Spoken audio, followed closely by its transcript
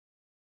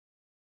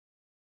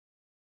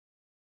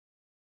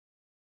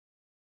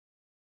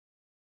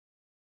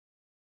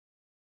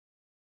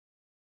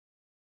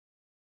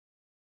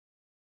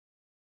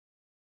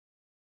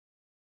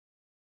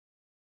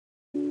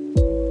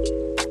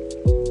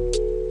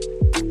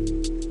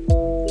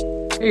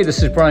Hey,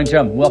 this is Brian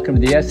Jump. Welcome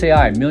to the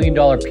SAI $1 Million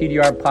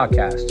PDR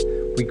podcast.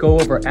 We go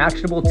over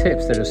actionable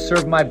tips that have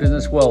served my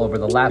business well over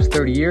the last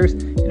 30 years,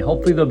 and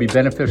hopefully they'll be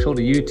beneficial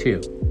to you too.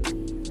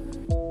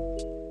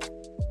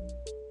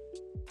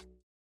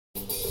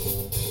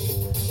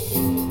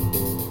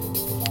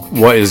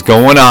 What is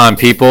going on,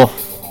 people?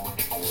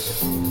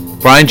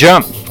 Brian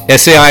Jump,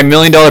 SAI $1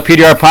 Million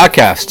PDR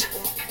podcast.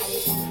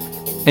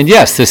 And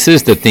yes, this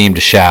is the theme to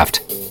Shaft.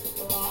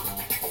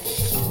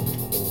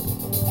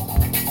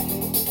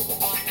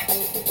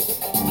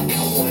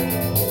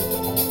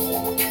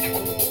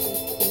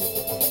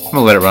 I'm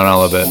going to let it run on a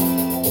little bit.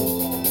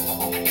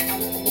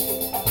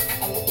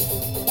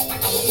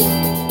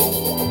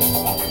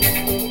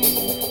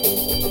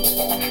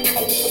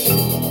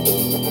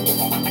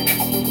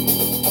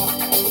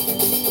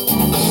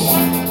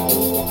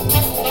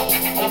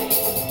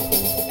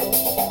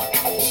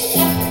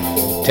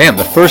 Damn,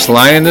 the first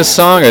line in this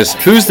song is,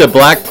 "Who's the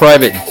black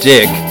private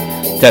dick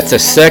that's a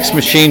sex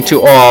machine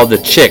to all the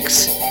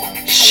chicks?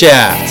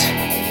 Shaft."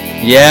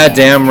 Yeah,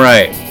 damn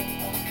right.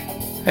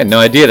 I had no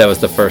idea that was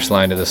the first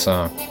line of the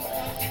song.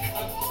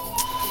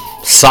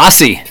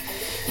 Saucy.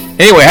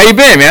 Anyway, how you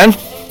been, man?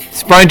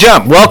 It's Brian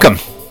Jump. Welcome.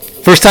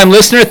 First time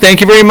listener, thank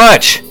you very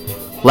much.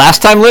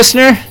 Last time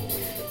listener,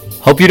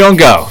 hope you don't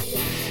go.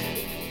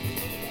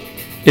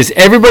 Is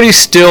everybody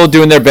still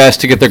doing their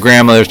best to get their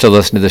grandmothers to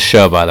listen to the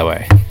show, by the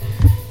way?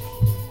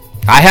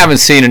 I haven't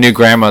seen a new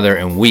grandmother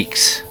in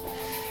weeks,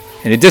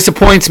 and it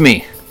disappoints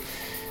me.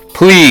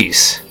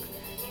 Please.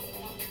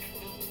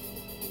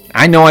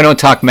 I know I don't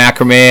talk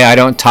macrame, I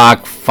don't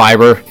talk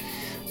fiber,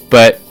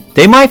 but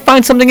they might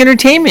find something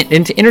entertaining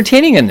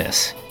in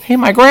this. Hey,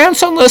 my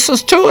grandson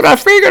listens to it. I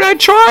figured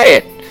I'd try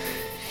it.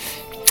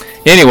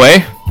 Anyway,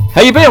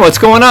 how you been? What's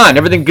going on?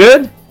 Everything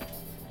good?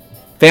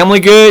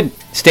 Family good?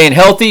 Staying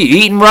healthy?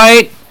 Eating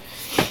right?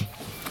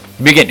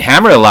 You've been getting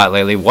hammered a lot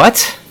lately.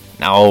 What?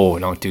 No,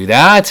 don't do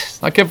that.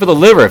 It's not good for the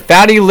liver.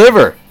 Fatty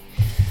liver.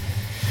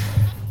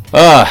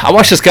 I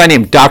watched this guy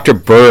named Dr.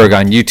 Berg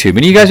on YouTube.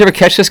 Any of you guys ever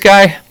catch this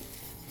guy?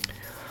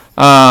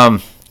 I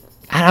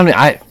don't know.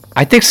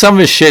 I think some of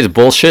his shit is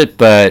bullshit,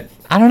 but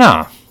I don't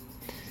know.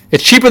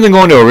 It's cheaper than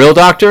going to a real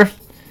doctor,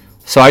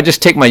 so I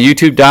just take my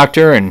YouTube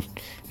doctor and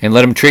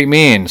let him treat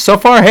me. And so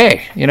far,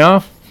 hey, you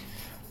know,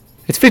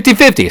 it's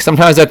 50-50.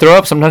 Sometimes I throw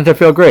up, sometimes I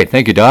feel great.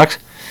 Thank you, docs.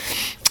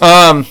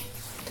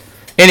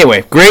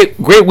 Anyway, great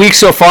week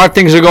so far.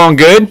 Things are going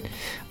good.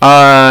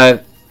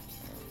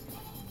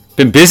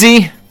 Been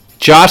busy.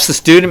 Josh, the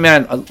student,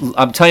 man,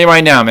 I'm telling you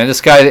right now, man, this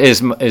guy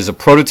is a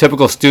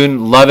prototypical student.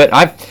 Love it.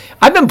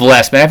 I've been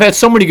blessed, man. I've had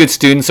so many good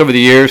students over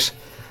the years,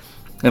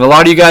 and a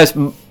lot of you guys,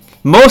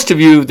 most of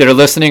you that are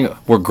listening,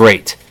 were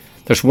great.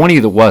 There's one of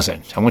you that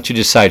wasn't. I want you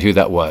to decide who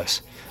that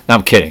was. No,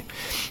 I'm kidding.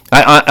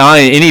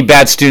 Any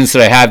bad students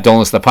that I have don't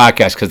listen to the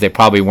podcast because they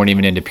probably weren't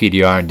even into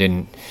PDR and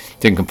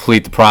didn't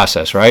complete the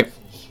process, right?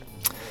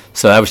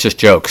 So that was just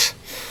jokes.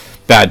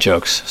 Bad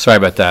jokes. Sorry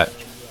about that.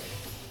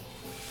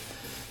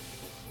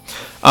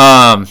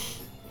 All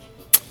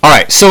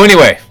right. So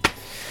anyway,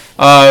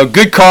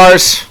 good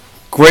cars,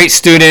 great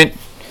student.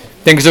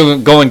 Things are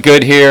going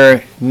good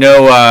here.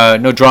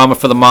 No drama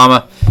for the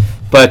mama.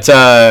 But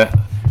yeah,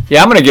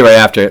 I'm gonna get right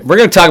after it. We're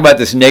gonna talk about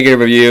this negative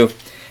review.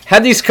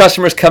 Had these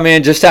customers come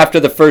in just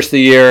after the first of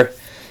the year,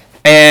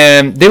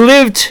 and they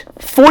lived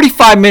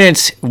 45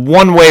 minutes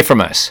one way from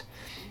us.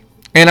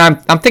 And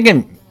I'm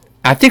thinking,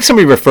 I think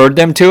somebody referred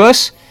them to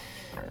us,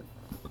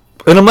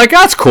 and I'm like,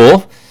 that's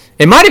cool.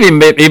 It might have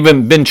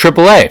even been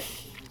AAA.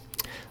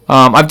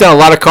 I've done a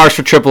lot of cars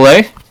for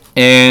AAA,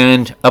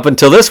 and up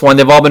until this one,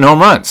 they've all been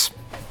home runs.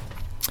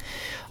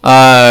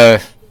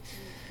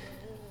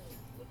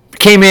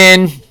 Came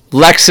in,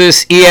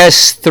 Lexus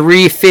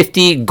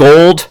ES350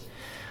 Gold,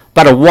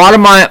 about a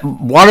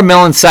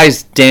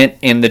watermelon-sized dent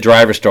in the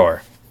driver's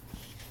door.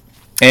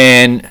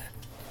 And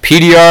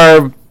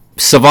PDR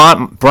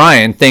savant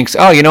Brian thinks,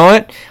 oh, you know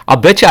what? I'll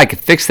bet you I could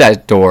fix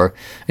that door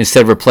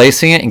instead of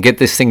replacing it and get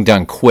this thing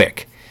done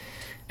quick.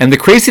 And the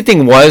crazy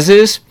thing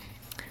is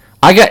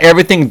I got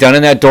everything done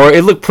in that door.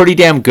 It looked pretty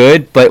damn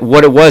good, but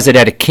what it was, it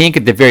had a kink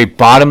at the very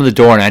bottom of the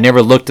door, and I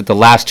never looked at the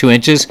last 2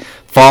 inches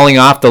falling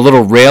off the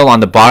little rail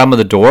on the bottom of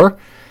the door.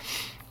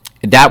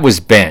 That was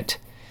bent.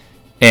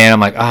 And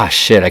I'm like, ah,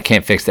 shit, I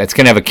can't fix that. It's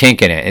going to have a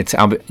kink in it.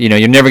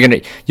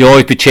 You'll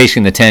always be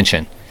chasing the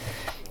tension.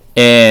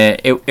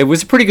 And it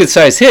was a pretty good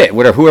size hit,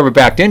 whoever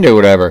backed into it,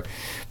 whatever.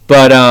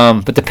 But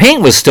the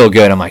paint was still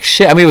good. I'm like,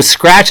 shit. I mean, it was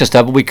scratched and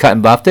stuff, but we cut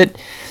and buffed it.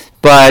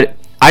 But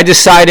I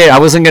decided I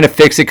wasn't going to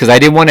fix it because I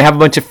didn't want to have a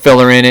bunch of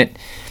filler in it.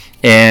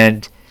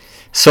 And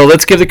so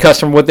let's give the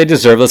customer what they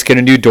deserve. Let's get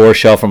a new door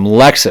shell from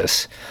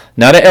Lexus.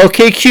 Not an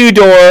LKQ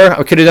door.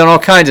 I could have done all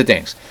kinds of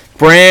things.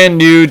 Brand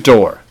new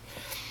door.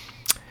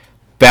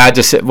 Bad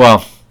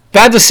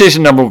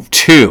decision number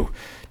two.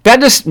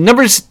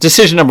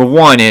 Decision number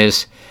one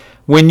is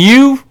when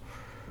you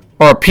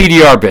are a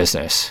PDR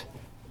business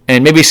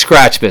and maybe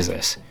scratch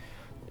business,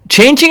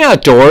 changing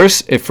out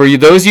doors, for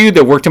those of you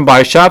that worked in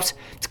body shops,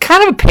 it's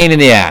kind of a pain in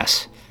the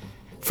ass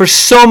for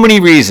so many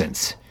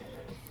reasons.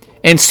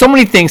 And so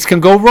many things can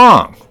go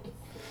wrong.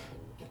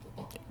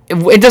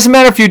 it doesn't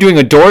matter if you're doing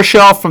a door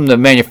shelf from the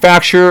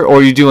manufacturer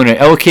or you're doing an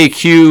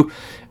LKQ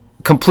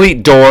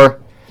complete door,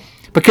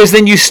 because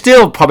then you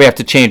still probably have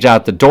to change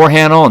out the door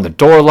handle and the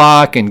door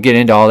lock and get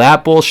into all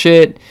that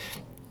bullshit.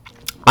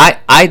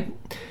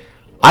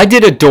 I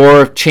did a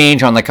door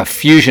change on like a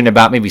Fusion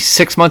about maybe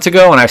 6 months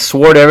ago, and I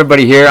swore to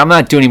everybody here, I'm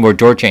not doing any more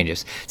door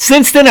changes.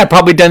 Since then, I've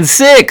probably done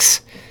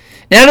 6.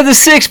 And out of the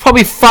 6,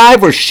 probably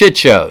 5 were shit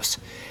shows.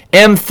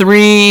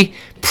 M3,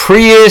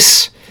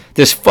 Prius,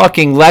 this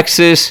fucking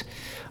Lexus,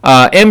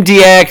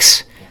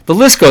 MDX, the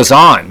list goes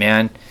on,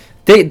 man.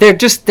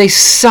 They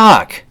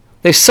suck.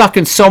 They suck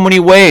in so many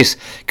ways.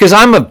 Because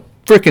I'm a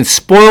freaking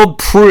spoiled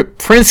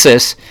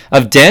princess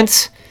of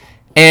dents,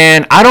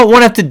 and I don't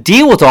want to have to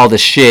deal with all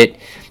this shit,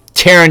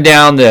 tearing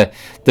down the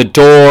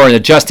door and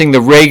adjusting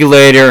the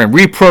regulator and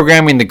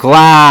reprogramming the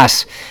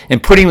glass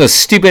and putting those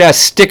stupid ass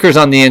stickers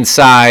on the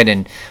inside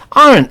and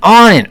on and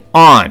on and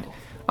on.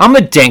 I'm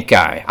a dent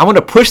guy. I want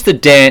to push the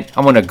dent.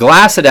 I want to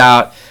glass it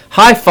out,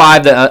 high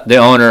five the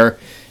owner,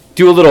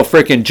 do a little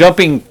freaking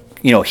jumping,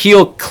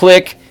 heel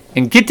click,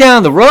 and get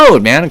down the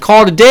road, man, and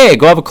call it a day.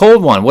 Go have a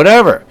cold one,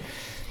 whatever.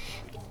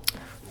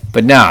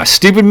 But nah,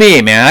 stupid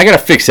me, man. I gotta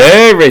fix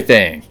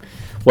everything.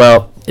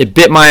 Well, it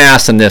bit my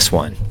ass on this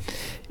one,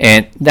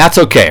 and that's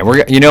okay.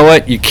 You know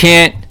what? You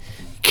can't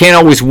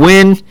always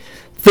win.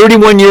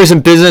 31 years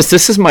in business.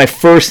 This is my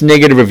first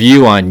negative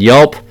review on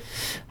Yelp.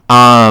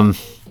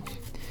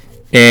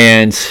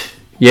 And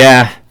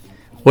yeah,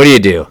 what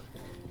do?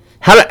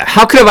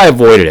 How could have I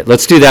avoided it?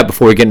 Let's do that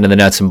before we get into the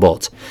nuts and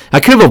bolts. I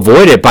could have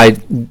avoided it by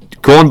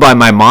going by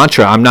my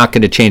mantra. I'm not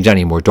going to change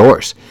any more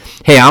doors.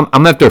 Hey, I'm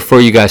going to have to refer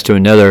you guys to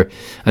another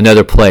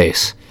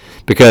place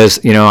because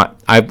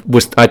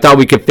I thought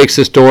we could fix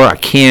this door. I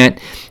can't,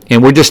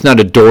 and we're just not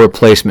a door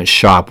replacement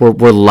shop.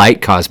 We're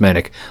light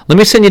cosmetic. Let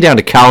me send you down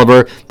to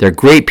Caliber. They're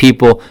great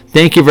people.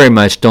 Thank you very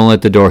much. Don't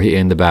let the door hit you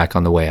in the back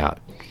on the way out.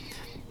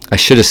 I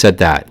should have said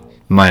that,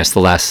 minus the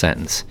last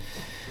sentence.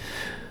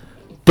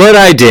 But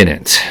I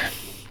didn't.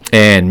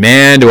 And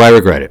man, do I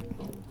regret it.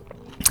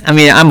 I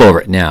mean, I'm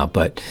over it now,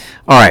 but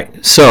all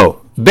right.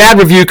 So, bad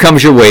review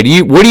comes your way.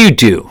 What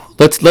do?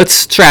 Let's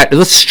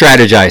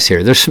strategize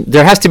here.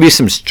 There has to be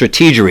some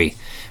strategery,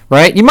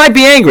 right? You might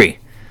be angry.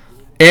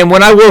 And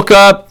when I woke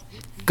up,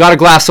 got a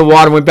glass of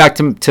water, went back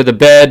to the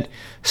bed,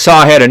 saw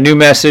I had a new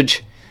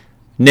message,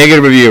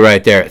 negative review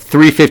right there at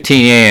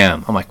 3:15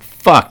 a.m. I'm like,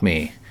 fuck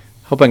me.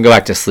 Hope I can go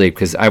back to sleep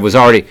because I was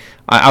already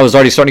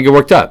starting to get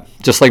worked up,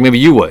 just like maybe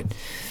you would.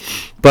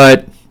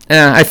 But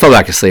I fell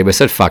back asleep. I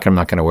said, fuck it, I'm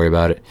not going to worry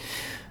about it.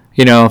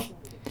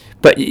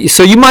 But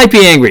so you might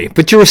be angry,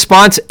 but your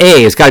response,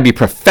 A, has got to be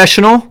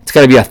professional, it's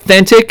got to be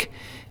authentic,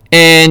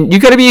 and you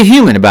got to be a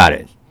human about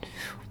it.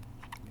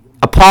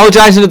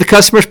 Apologizing to the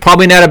customer is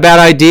probably not a bad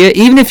idea,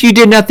 even if you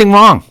did nothing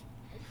wrong.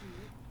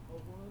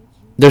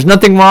 There's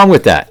nothing wrong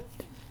with that.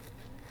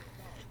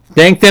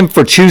 Thank them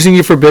for choosing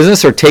you for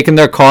business or taking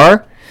their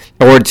car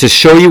or to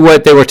show you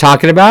what they were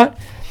talking about.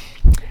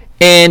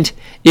 And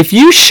if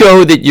you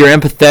show that you're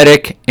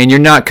empathetic and you're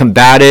not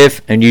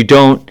combative and you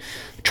don't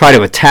try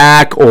to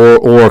attack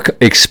or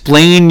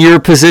explain your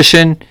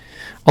position,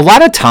 a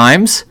lot of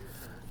times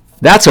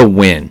that's a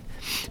win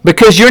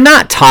because you're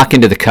not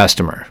talking to the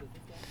customer.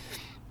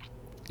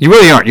 You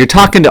really aren't. You're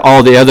talking to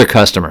all the other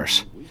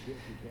customers.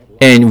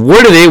 And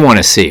what do they want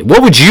to see?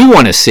 What would you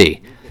want to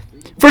see?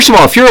 First of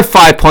all, if you're a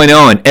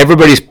 5.0 and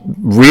everybody's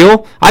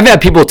real, I've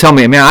had people tell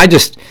me, man, I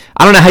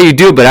don't know how you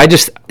do it,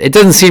 but it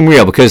doesn't seem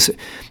real because,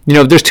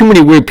 there's too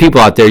many weird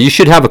people out there. You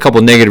should have a couple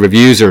negative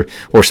reviews or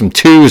some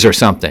 2s or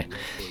something.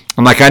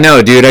 I'm like, I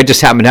know, dude. I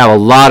just happen to have a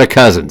lot of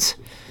cousins,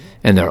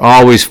 and they're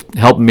always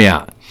helping me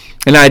out.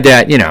 And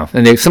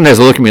and they sometimes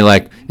look at me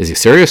like, is he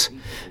serious?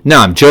 No,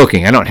 I'm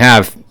joking. I don't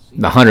have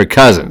 100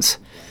 cousins.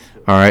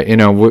 All right,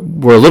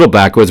 we're a little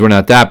backwards. We're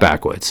not that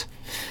backwards.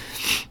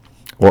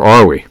 Or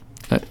are we?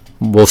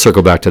 We'll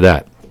circle back to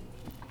that.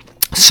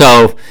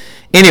 So,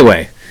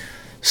 anyway,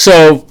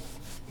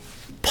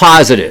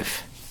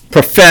 positive,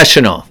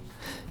 professional.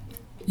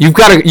 You're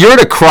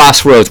at a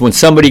crossroads when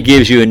somebody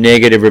gives you a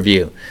negative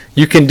review.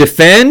 You can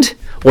defend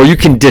or you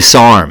can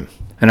disarm.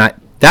 And I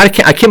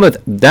came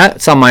with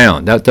that's on my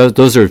own. That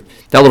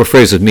little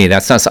phrase was me.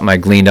 That's not something I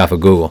gleaned off of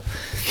Google.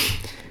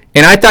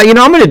 And I thought,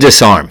 I'm going to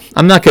disarm.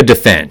 I'm not going to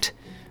defend.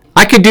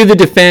 I could do the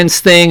defense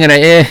thing,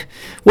 and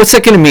what's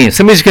that going to mean?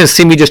 Somebody's going to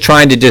see me just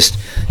trying to just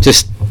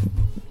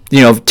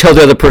tell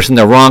the other person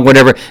they're wrong,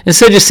 whatever.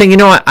 Instead of just saying,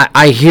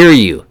 I hear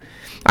you.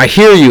 I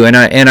hear you, and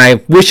I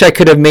wish I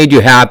could have made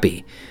you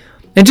happy.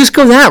 And just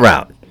go that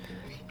route.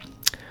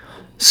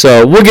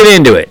 So we'll get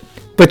into it.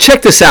 But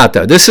check this out,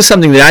 though. This is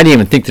something that I didn't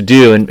even think to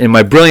do, and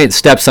my brilliant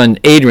stepson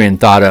Adrian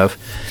thought of.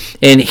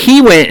 And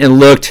he went and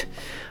looked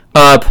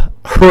up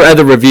her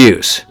other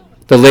reviews,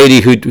 the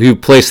lady who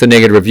placed the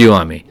negative review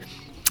on me.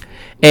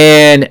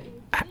 And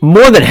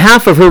more than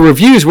half of her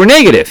reviews were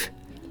negative,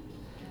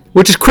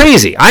 which is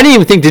crazy. I didn't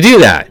even think to do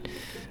that.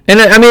 And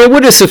I mean, it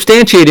would have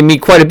substantiated me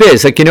quite a bit.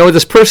 It's like,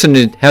 this person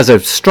has a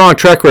strong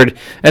track record,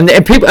 and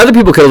other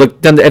people could have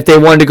looked down if they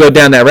wanted to go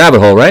down that rabbit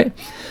hole, right?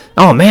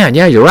 Oh man,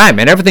 yeah, you're right,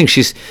 man. Most of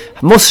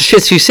the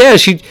shit she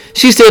says, she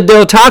said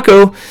Del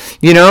Taco,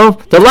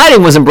 the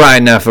lighting wasn't bright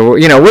enough, or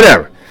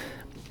whatever.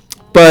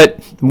 But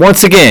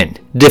once again,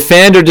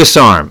 defend or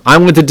disarm.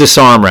 I'm with the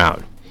disarm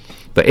route.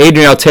 But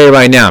Adrian, I'll tell you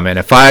right now, man,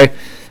 if I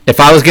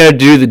was gonna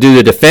do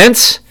the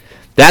defense,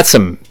 that's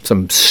some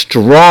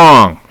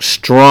strong,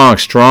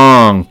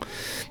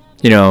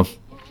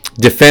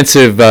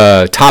 defensive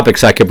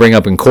topics I could bring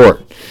up in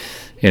court.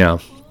 Well,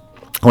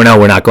 no,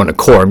 we're not going to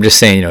court. I'm just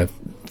saying,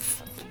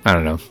 I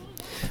don't know,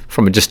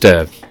 from just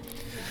a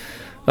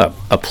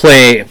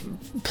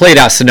played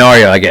out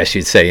scenario, I guess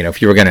you'd say.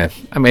 If you were gonna,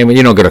 when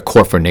you don't go to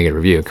court for a negative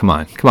review, come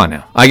on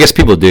now. I guess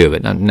people do,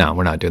 but no,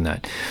 we're not doing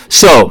that.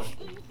 So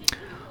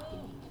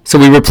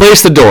we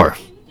replaced the door.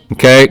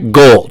 Okay,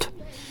 gold.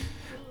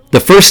 The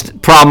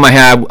first problem I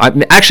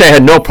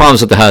had no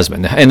problems with the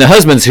husband, and the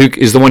husband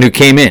is the one who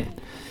came in.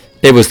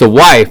 It was the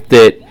wife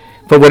that,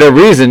 for whatever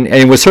reason, and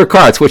it was her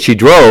car. It's what she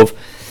drove,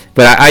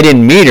 but I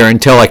didn't meet her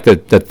until like the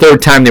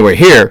third time they were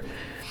here.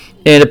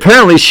 And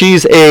apparently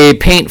she's a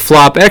paint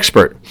flop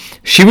expert.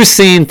 She was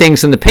seeing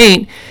things in the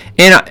paint,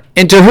 and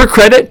to her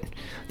credit,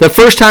 the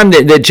first time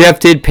that Jeff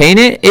did paint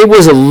it, it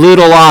was a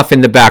little off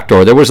in the back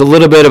door. There was a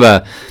little bit of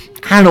a,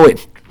 I don't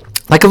know,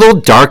 like a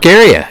little dark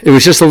area. It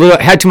was just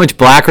it had too much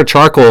black or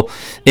charcoal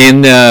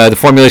in the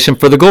formulation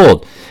for the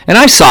gold. And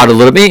I saw it a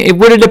little bit.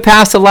 Would it have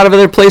passed a lot of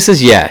other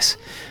places? Yes.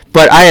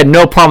 But I had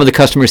no problem with the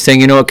customer saying,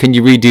 can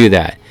you redo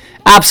that?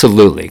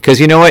 Absolutely. Because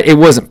it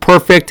wasn't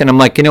perfect. And I'm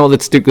like,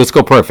 let's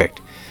go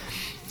perfect.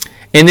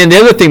 And then the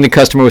other thing the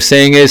customer was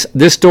saying is,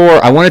 this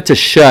door, I want it to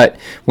shut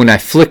when I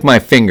flick my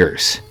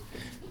fingers.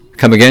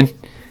 Come again?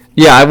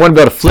 Yeah, I want to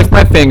be able to flick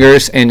my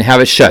fingers and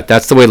have it shut.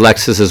 That's the way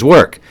Lexus's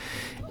work.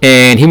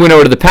 And he went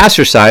over to the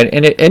passenger side,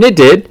 and it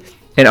did.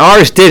 And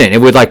ours didn't. It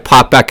would like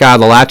pop back out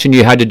of the latch, and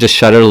you had to just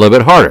shut it a little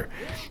bit harder.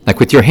 Like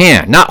with your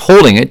hand. Not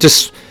holding it,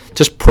 just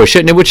push it,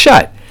 and it would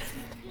shut.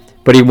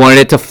 But he wanted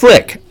it to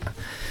flick.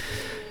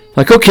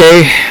 Like,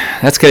 okay,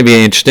 that's going to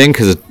be interesting,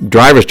 because the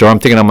driver's door, I'm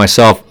thinking to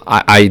myself,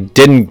 I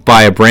didn't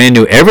buy a brand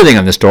new everything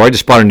on this door. I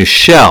just bought a new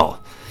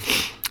shell.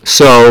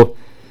 So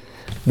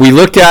we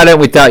looked at it,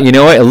 and we thought,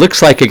 what? It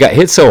looks like it got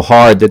hit so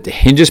hard that the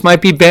hinges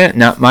might be bent.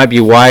 And that might be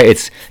why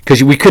it's,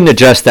 because we couldn't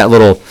adjust that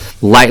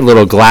light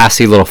little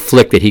glassy little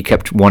flick that he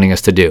kept wanting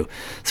us to do.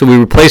 So we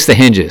replaced the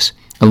hinges.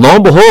 And lo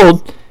and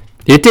behold,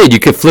 it did. You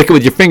could flick it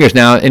with your fingers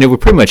now, and it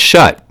would pretty much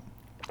shut.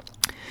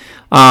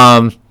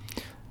 And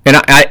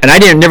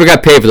I never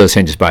got paid for those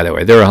hinges, by the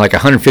way. They were like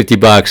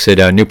 $150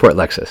 at Newport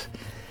Lexus.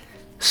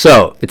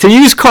 So it's a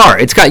used car.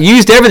 It's got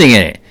used everything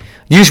in it.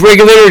 Used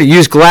regulator,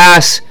 used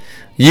glass,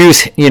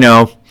 used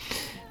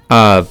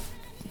door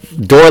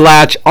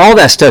latch, all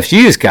that stuff's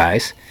used,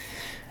 guys.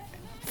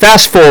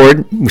 Fast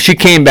forward, she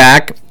came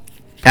back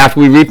after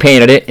we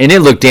repainted it, and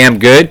it looked damn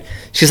good.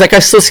 She's like, I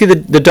still see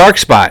the dark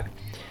spot.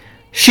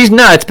 She's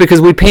nuts because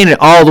we painted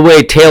all the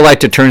way tail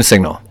light to turn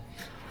signal.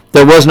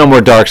 There was no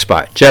more dark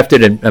spot. Jeff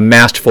did a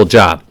masterful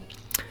job.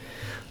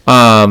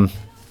 And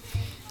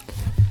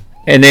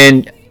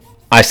then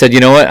I said, you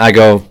know what? I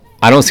go,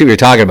 I don't see what you're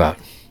talking about.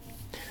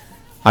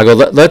 I go,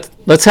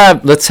 let's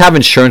have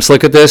insurance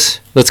look at this.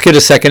 Let's get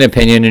a second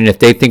opinion, and if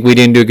they think we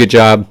didn't do a good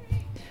job,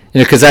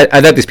 because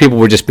I thought these people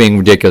were just being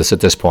ridiculous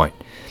at this point.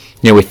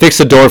 We fixed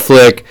the door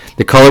flick.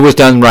 The color was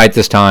done right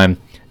this time.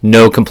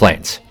 No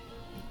complaints.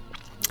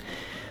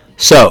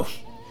 So,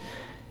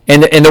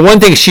 and the one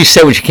thing she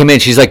said when she came in,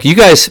 she's like, you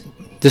guys,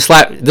 this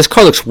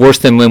car looks worse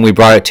than when we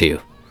brought it to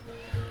you.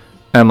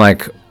 And I'm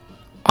like,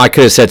 I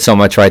could have said so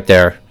much right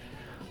there.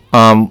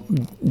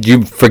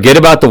 You forget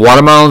about the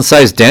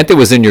watermelon-sized dent that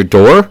was in your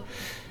door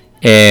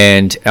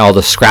and all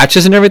the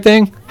scratches and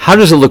everything? How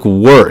does it look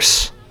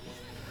worse?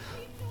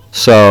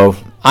 So,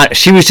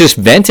 she was just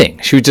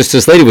venting.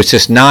 This lady was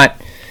just not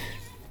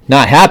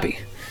happy.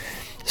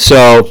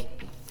 So,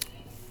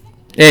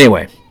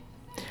 anyway.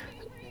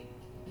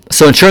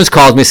 So insurance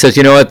calls me, says,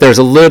 you know what, there's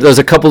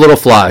a couple little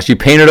flaws. You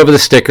painted over the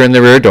sticker in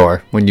the rear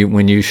door when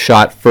you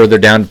shot further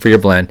down for your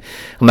blend.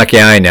 I'm like,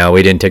 yeah, I know,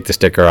 we didn't take the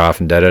sticker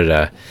off and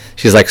da-da-da.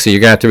 She's like, so you're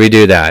going to have to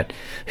redo that.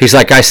 He's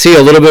like, I see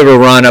a little bit of a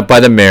run up by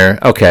the mirror.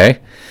 Okay.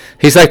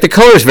 He's like, the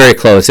color's very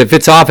close. If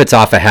it's off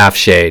a half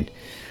shade.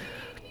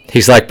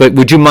 He's like, but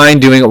would you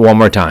mind doing it one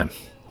more time?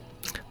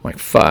 I'm like,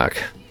 fuck.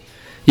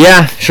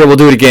 Yeah, sure, we'll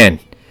do it again.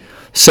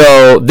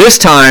 So this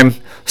time,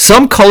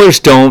 some colors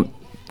don't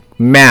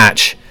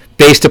match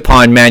based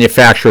upon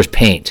manufacturer's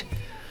paint.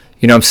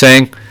 You know what I'm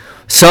saying?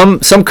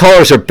 Some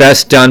colors are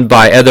best done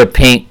by other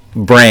paint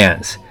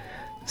brands.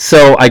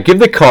 So I give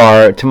the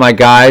car to my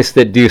guys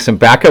that do some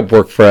backup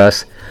work for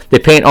us. They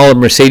paint all of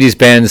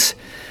Mercedes-Benz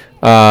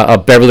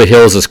of Beverly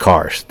Hills'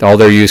 cars, all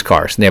their used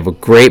cars. And they have a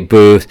great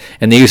booth,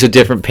 and they use a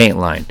different paint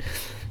line.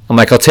 I'm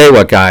like, I'll tell you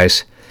what,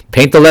 guys.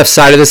 Paint the left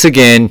side of this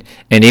again,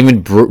 and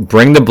even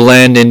bring the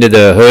blend into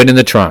the hood and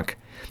the trunk.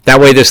 That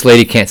way this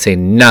lady can't say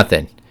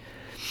nothing.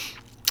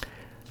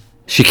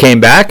 She came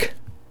back.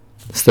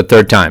 It's the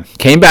third time.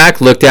 Came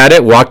back, looked at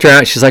it, walked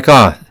around. She's like,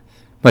 oh,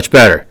 much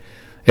better.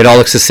 It all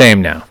looks the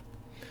same now.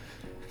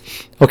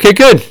 Okay,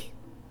 good.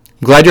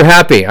 I'm glad you're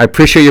happy. I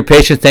appreciate your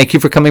patience. Thank you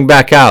for coming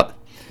back out.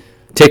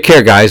 Take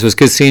care, guys. It was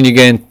good seeing you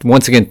again.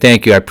 Once again,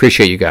 thank you. I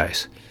appreciate you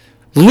guys.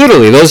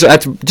 Literally, that's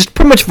just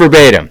pretty much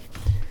verbatim.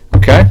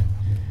 Okay?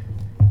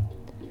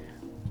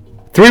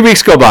 3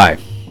 weeks go by.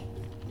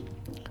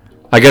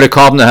 I get a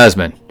call from the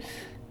husband.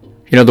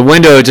 The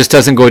window just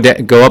doesn't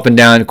go up and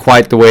down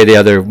quite the way the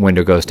other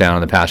window goes down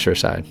on the passenger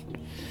side.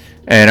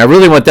 And I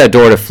really want that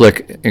door to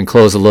flick and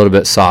close a little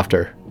bit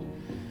softer.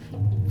 A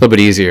little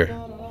bit easier.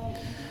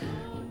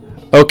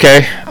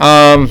 Okay.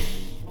 Well,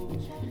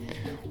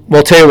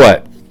 tell you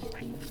what.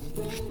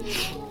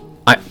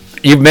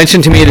 You've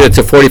mentioned to me that it's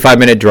a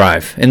 45-minute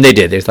drive. And they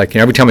did. It's like,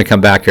 every time we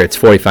come back here, it's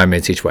 45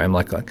 minutes each way. I'm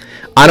like,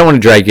 I don't want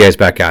to drag you guys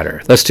back out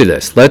here. Let's do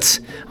this.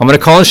 I'm going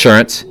to call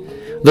insurance.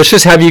 Let's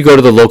just have you go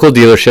to the local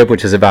dealership,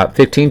 which is about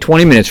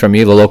 15-20 minutes from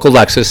you, the local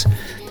Lexus.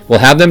 We'll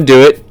have them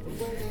do it.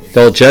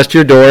 They'll adjust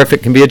your door if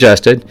it can be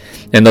adjusted,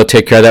 and they'll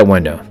take care of that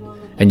window.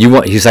 And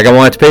he's like, I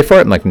want to pay for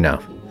it? I'm like,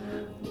 no.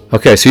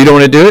 Okay, so you don't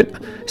want to do it?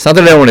 It's not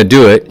that I don't want to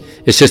do it.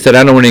 It's just that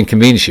I don't want to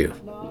inconvenience you.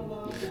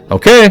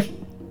 Okay.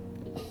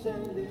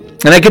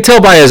 And I could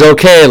tell by his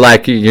okay,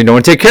 like, you don't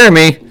want to take care of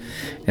me.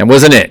 And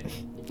wasn't it.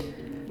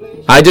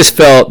 I just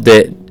felt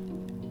that,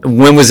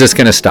 when was this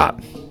going to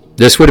stop?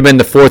 This would have been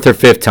the 4th or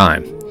 5th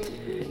time.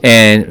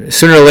 And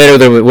sooner or later,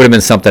 there would have been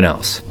something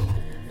else.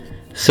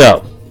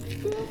 So,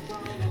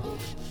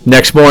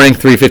 next morning,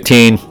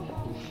 3:15,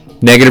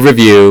 negative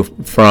review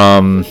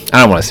from, I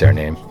don't want to say her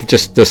name,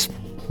 just this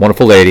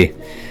wonderful lady.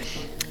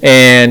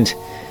 And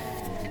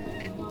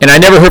I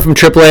never heard from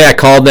AAA. I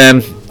called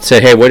them,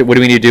 said, hey, what do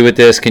we need to do with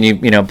this? Can you,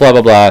 blah,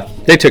 blah, blah.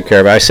 They took care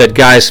of it. I said,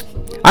 guys,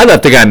 I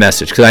left the guy a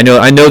message because I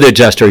know the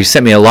adjuster. He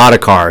sent me a lot of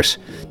cars.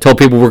 Told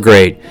people we're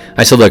great.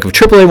 I said, look, if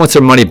AAA wants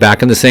their money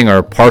back in this thing or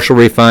a partial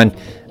refund,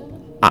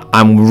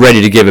 I'm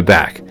ready to give it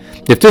back.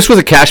 If this was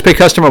a cash pay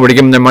customer, I would have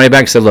given them their money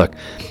back and said, look,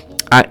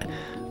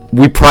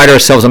 we pride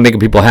ourselves on making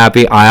people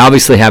happy. I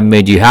obviously haven't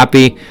made you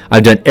happy.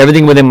 I've done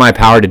everything within my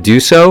power to do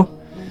so.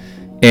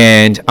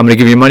 And I'm going to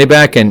give you your money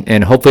back,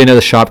 and hopefully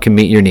another shop can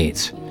meet your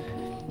needs.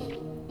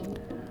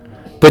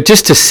 But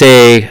just to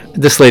say,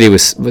 this lady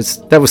was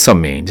so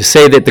mean. To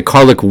say that the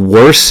car looked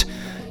worse,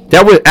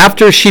 that was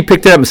after she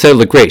picked it up and said it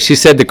looked great. She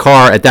said the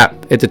car at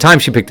the time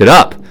she picked it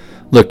up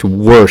looked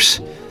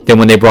worse than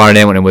when they brought it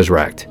in when it was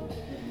wrecked.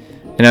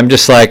 And I'm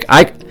just like,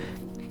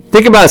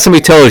 think about it,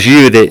 somebody tells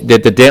you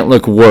that the dent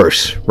looked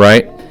worse,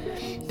 right,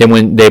 than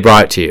when they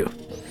brought it to you.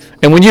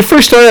 And when you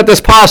first started out, that's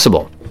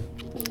possible.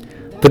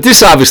 But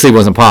this obviously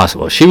wasn't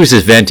possible. She was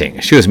just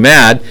venting. She was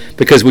mad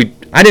because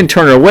I didn't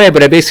turn her away,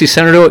 but I basically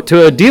sent her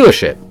to a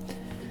dealership.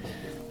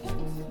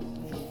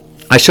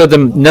 I showed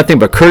them nothing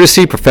but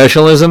courtesy,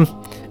 professionalism,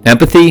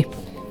 empathy.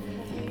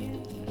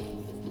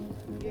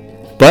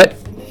 But,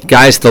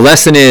 guys, the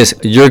lesson is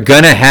you're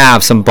going to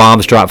have some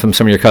bombs drop from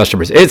some of your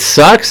customers. It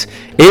sucks.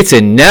 It's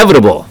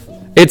inevitable.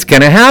 It's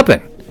going to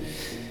happen.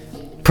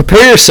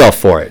 Prepare yourself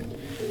for it.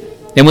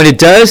 And when it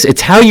does,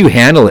 it's how you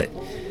handle it.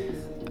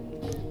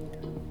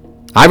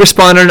 I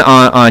responded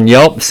on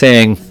Yelp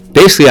saying,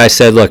 basically I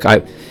said, look,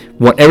 I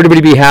want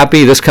everybody to be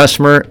happy. This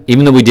customer,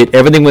 even though we did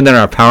everything within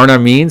our power and our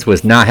means,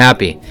 was not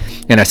happy.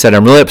 And I said,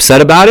 I'm really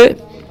upset about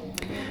it.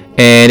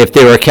 And if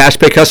they were a cash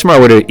pay customer, I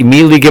would have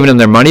immediately given them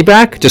their money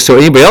back. Just so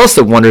anybody else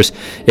that wonders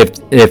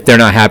if they're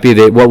not happy,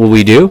 what will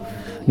we do?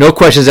 No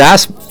questions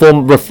asked,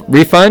 full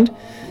refund.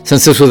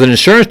 Since this was an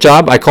insurance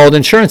job, I called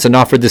insurance and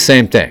offered the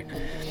same thing.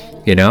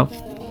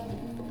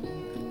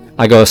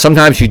 I go,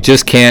 sometimes you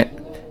just can't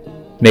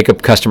make a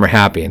customer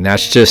happy, and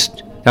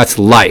that's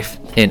life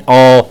in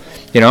all,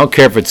 I don't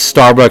care if it's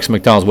Starbucks,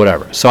 McDonald's,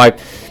 whatever. So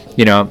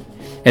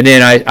and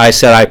then I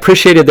said I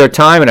appreciated their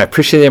time and I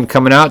appreciated them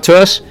coming out to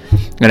us,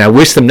 and I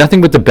wish them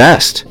nothing but the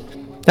best.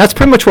 That's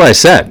pretty much what I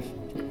said.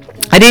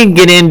 I didn't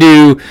get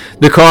into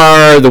the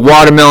car, the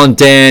watermelon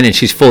den, and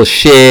she's full of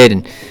shit,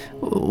 and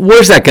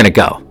where's that going to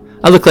go?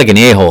 I look like an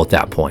a-hole at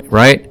that point,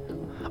 right?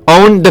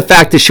 Own the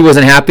fact that she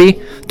wasn't happy.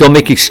 Don't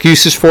make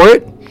excuses for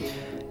it,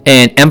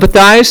 and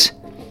empathize.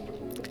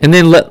 And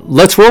then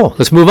let's roll.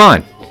 Let's move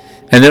on.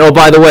 And then, oh,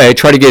 by the way,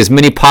 try to get as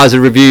many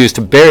positive reviews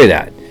to bury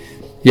that.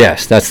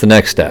 Yes, that's the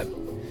next step.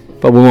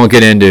 But we won't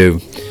get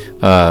into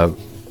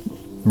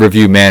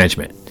review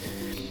management.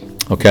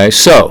 Okay,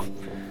 so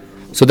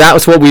that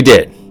was what we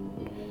did.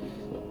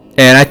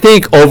 And I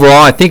think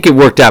overall, it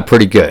worked out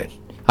pretty good.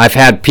 I've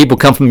had people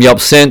come from Yelp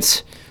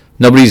since.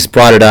 Nobody's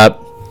brought it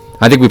up.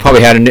 I think we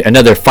probably had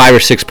another 5 or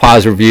 6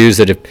 positive reviews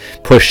that have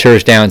pushed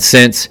hers down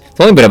since. It's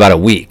only been about a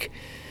week.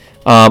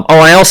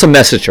 I also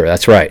messaged her.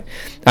 That's right.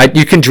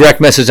 You can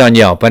direct message on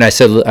Yelp, and I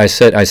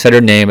said her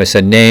name. I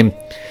said name.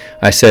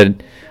 I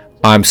said,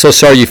 I'm so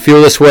sorry you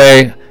feel this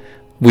way.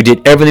 We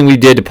did everything we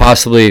did to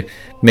possibly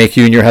make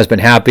you and your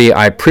husband happy.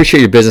 I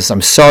appreciate your business.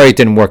 I'm sorry it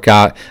didn't work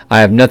out.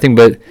 I have nothing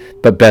but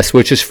best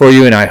wishes for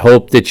you, and I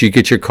hope that you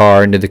get your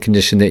car into the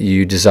condition that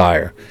you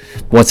desire.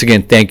 Once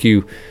again, thank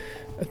you,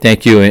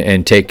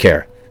 and take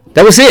care.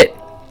 That was it.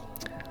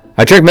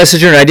 I direct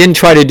messaged her, and I didn't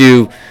try to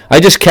do. I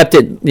just kept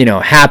it,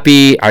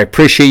 happy. I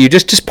appreciate you.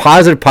 Just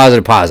positive.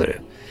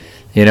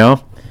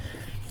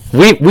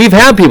 we've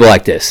had people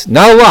like this.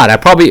 Not a lot.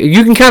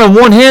 You can count on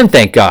one hand,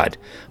 thank God.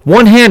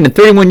 One hand in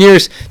 31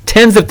 years,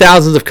 tens of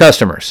thousands of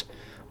customers.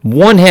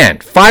 One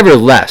hand, 5 or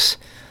less,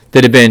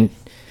 that have been,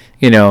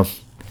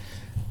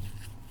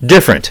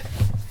 different.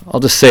 I'll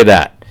just say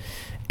that.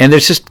 And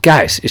there's just,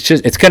 guys,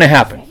 it's going to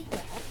happen.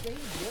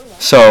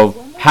 So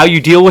how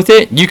you deal with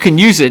it, you can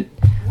use it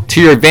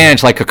to your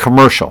advantage like a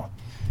commercial,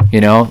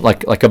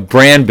 like a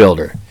brand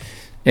builder.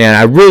 And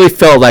I really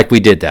felt like we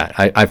did that.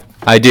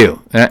 I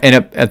do.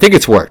 And I think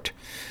it's worked.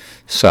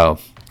 So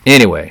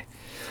anyway.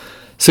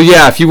 So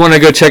yeah, if you want to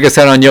go check us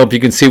out on Yelp, you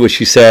can see what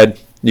she said.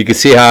 You can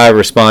see how I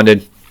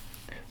responded.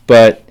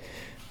 But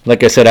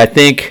like I said, I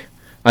think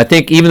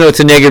even though it's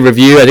a negative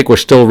review, I think we're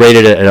still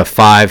rated at a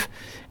 5.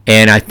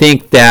 And I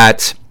think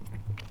that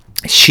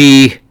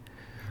it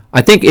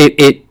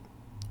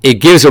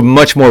gives a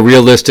much more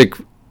realistic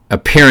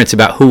appearance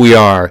about who we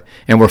are,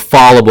 and we're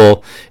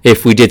followable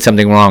if we did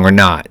something wrong or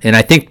not. And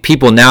I think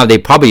people now, they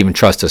probably even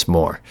trust us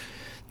more,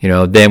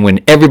 than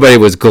when everybody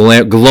was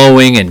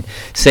glowing and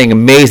saying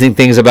amazing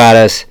things about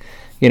us.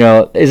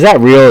 Is that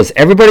real? Is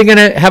everybody going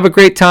to have a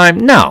great time?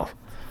 No,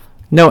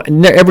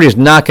 everybody's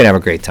not going to have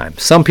a great time.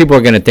 Some people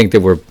are going to think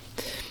that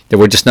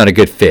we're just not a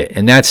good fit,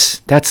 and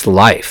that's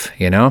life,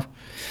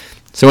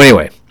 So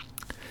anyway,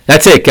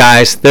 that's it,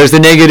 guys. There's the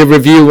negative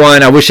review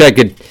one. I wish I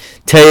could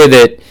tell you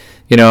that,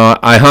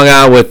 I hung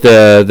out with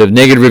the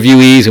negative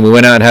reviewees, and we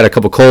went out and had a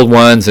couple cold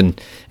ones and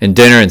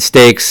dinner and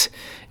steaks.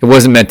 It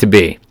wasn't meant to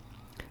be.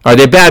 Are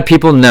they bad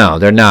people? No,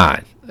 they're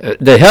not.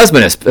 The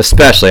husband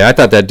especially. I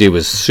thought that dude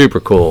was super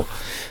cool.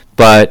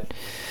 But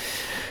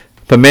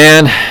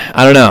man,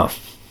 I don't know.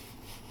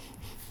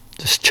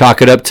 Just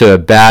chalk it up to a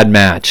bad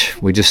match.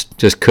 We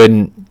just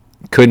couldn't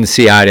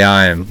see eye to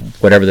eye on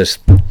whatever this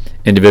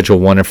individual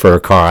wanted for her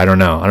car. I don't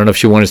know. I don't know if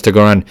she wanted us to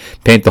go around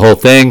and paint the whole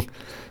thing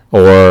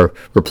or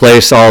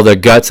replace all the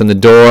guts in the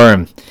door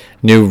and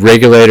new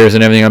regulators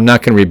and everything. I'm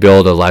not going to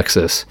rebuild a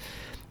Lexus.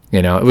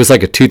 It was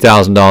like a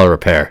 $2,000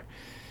 repair.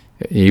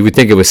 You would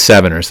think it was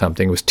 $7,000 or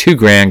something. It was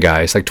 $2,000,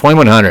 guys, like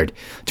 $2,100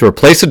 to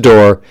replace the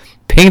door,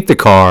 paint the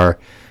car,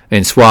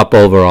 and swap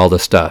over all the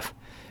stuff.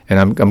 And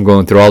I'm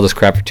going through all this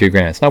crap for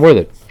 $2,000. It's not worth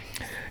it.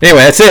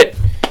 Anyway, that's it.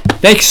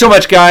 Thank you so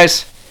much,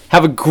 guys.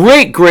 Have a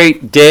great,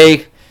 great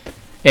day.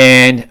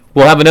 And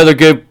we'll have another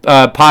good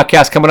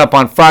podcast coming up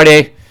on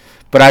Friday.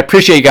 But I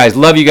appreciate you guys.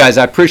 Love you guys.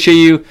 I appreciate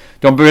you.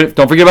 Don't forget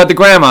about the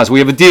grandmas. We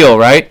have a deal,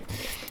 right?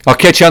 I'll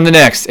catch you on the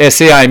next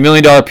SAI $1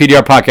 Million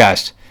PDR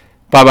podcast.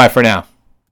 Bye-bye for now.